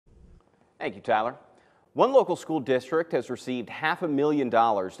Thank you, Tyler. One local school district has received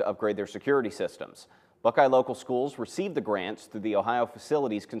 $500,000 to upgrade their security systems. Buckeye Local Schools received the grants through the Ohio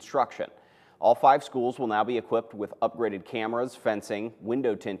Facilities Construction. All 5 schools will now be equipped with upgraded cameras, fencing,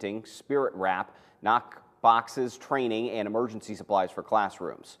 window tinting, spirit wrap, knock boxes, training, and emergency supplies for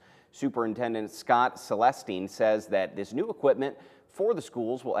classrooms. Superintendent Scott Celestine says that this new equipment for the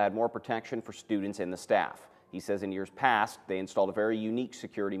schools will add more protection for students and the staff. He says in years past, they installed very unique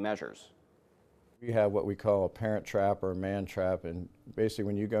security measures. We have what we call a parent trap or a man trap, and basically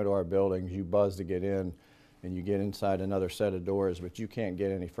when you go to our buildings, you buzz to get in and you get inside another set of doors, but you can't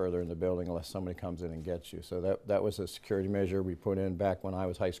get any further in the building unless somebody comes in and gets you. So that was a security measure we put in back when I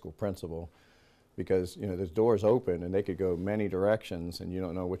was high school principal, because there's doors open and they could go many directions and you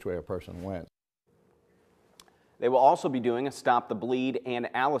don't know which way a person went. They will also be doing a Stop the Bleed and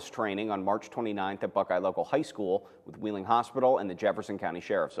ALICE training on March 29th at Buckeye Local High School with Wheeling Hospital and the Jefferson County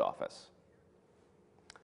Sheriff's Office.